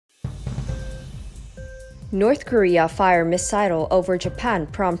North Korea fire missile over Japan,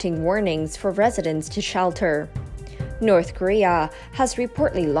 prompting warnings for residents to shelter. North Korea has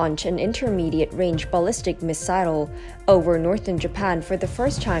reportedly launched an intermediate-range ballistic missile over northern Japan for the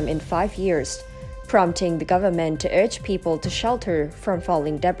first time in 5 years, prompting the government to urge people to shelter from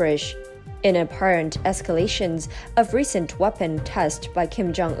falling debris. In apparent escalations of recent weapon tests by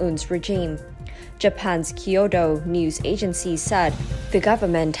Kim Jong-un's regime, Japan's Kyodo news agency said the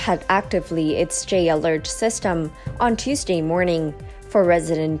government had activated its J-alert system on Tuesday morning for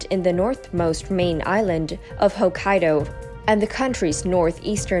residents in the northernmost main island of Hokkaido and the country's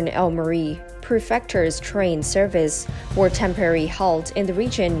northeastern Aomori prefecture's train service were temporarily halted in the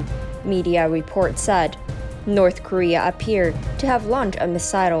region, media reports said. North Korea appeared to have launched a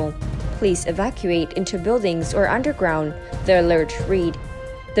missile. Please evacuate into buildings or underground, the alert read.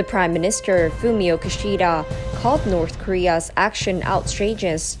 The Prime Minister Fumio Kishida called North Korea's action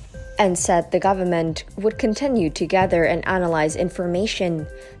outrageous and said the government would continue to gather and analyze information.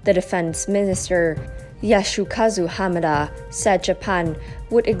 The Defense Minister Yasukazu Hamada said Japan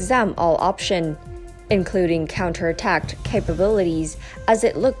would examine all options, including counterattack capabilities, as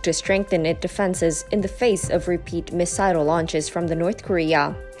it looked to strengthen its defenses in the face of repeat missile launches from the North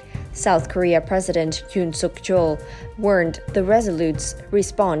Korea. South Korea President Yoon Suk-yeol warned the resolute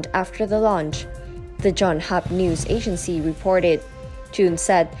respond after the launch. The Yonhap news agency reported. Yoon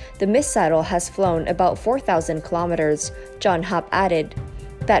said the missile has flown about 4,000 kilometers. Yonhap added.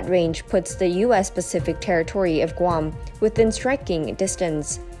 That range puts the U.S. Pacific territory of Guam within striking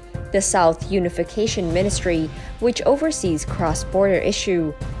distance. The South Unification Ministry, which oversees cross-border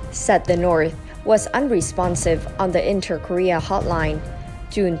issue, said the North was unresponsive on the Inter-Korea hotline.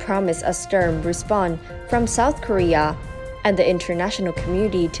 June promised a stern response from South Korea and the international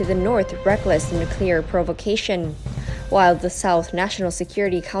community to the North's reckless nuclear provocation, while the South National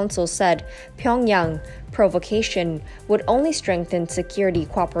Security Council said Pyongyang provocation would only strengthen security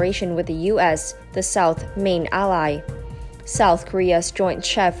cooperation with the U.S., the South's main ally. South Korea's Joint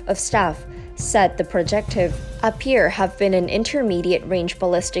Chief of Staff said the projectile appear have been an intermediate-range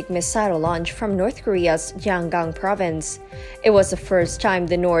ballistic missile launch from North Korea's Yangon province. It was the first time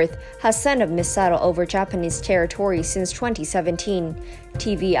the North has sent a missile over Japanese territory since 2017.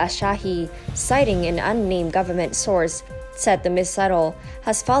 TV Asahi, citing an unnamed government source, said the missile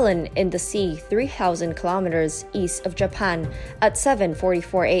has fallen in the sea 3,000 kilometers east of Japan at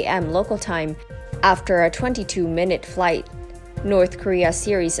 7:44 a.m. local time after a 22-minute flight. North Korea's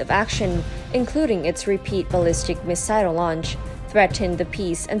series of action, including its repeat ballistic missile launch, threatened the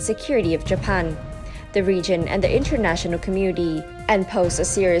peace and security of Japan, the region, and the international community, and posed a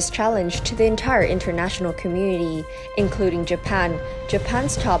serious challenge to the entire international community, including Japan.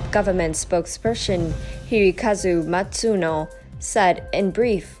 Japan's top government spokesperson, Hirokazu Matsuno, said in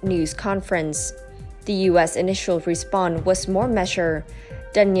brief news conference. The U.S. initial response was more measured.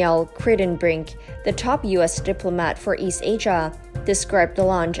 Danielle Crittenbrink, the top U.S. diplomat for East Asia, described the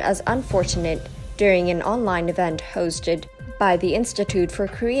launch as unfortunate during an online event hosted by the Institute for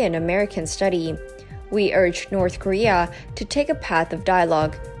Korean American Study. We urge North Korea to take a path of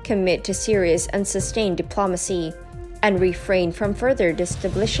dialogue, commit to serious and sustained diplomacy, and refrain from further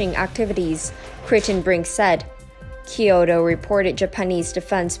destabilizing activities, Crittenbrink said. Kyodo reported Japanese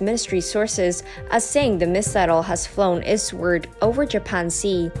Defense Ministry sources as saying the missile has flown eastward over Japan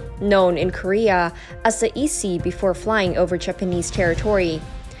Sea, known in Korea as the East Sea, before flying over Japanese territory.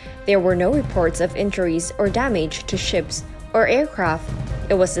 There were no reports of injuries or damage to ships or aircraft.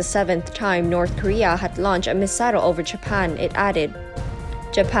 It was the 7th time North Korea had launched a missile over Japan, it added.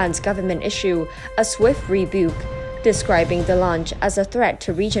 Japan's government issued a swift rebuke, describing the launch as a threat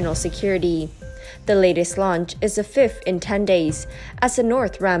to regional security. The latest launch is the 5th in 10 days, as the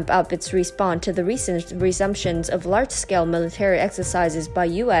North ramped up its response to the recent resumptions of large-scale military exercises by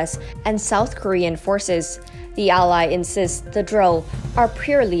U.S. and South Korean forces. The ally insists the drills are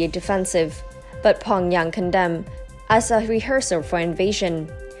purely defensive, but Pyongyang condemned as a rehearsal for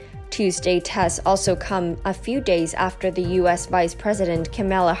invasion. Tuesday tests also come a few days after the U.S. Vice President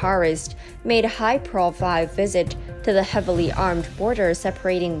Kamala Harris made a high-profile visit to the heavily armed border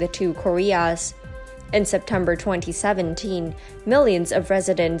separating the two Koreas. In September 2017, millions of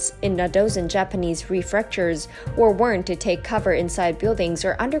residents in a dozen Japanese prefectures were warned to take cover inside buildings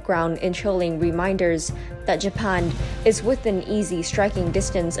or underground in chilling reminders that Japan is within easy striking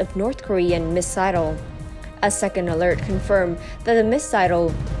distance of North Korean missile. A second alert confirmed that the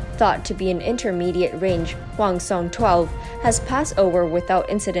missile, thought to be an intermediate-range Hwasong-12, has passed over without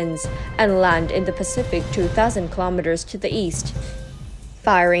incidents and landed in the Pacific 2,000 kilometers to the east.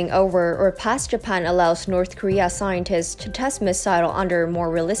 Firing over or past Japan allows North Korea scientists to test missile under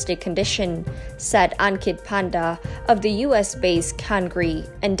more realistic conditions, said Ankit Panda of the US-based Kangri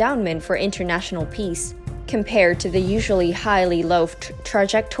Endowment for International Peace. Compared to the usually highly low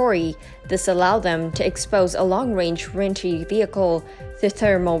trajectory, this allowed them to expose a long-range reentry vehicle to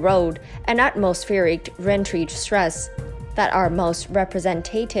thermal load and atmospheric reentry stress that are most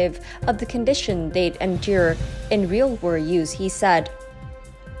representative of the condition they'd endure in real-world use, he said.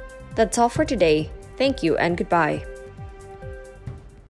 That's all for today. Thank you and goodbye.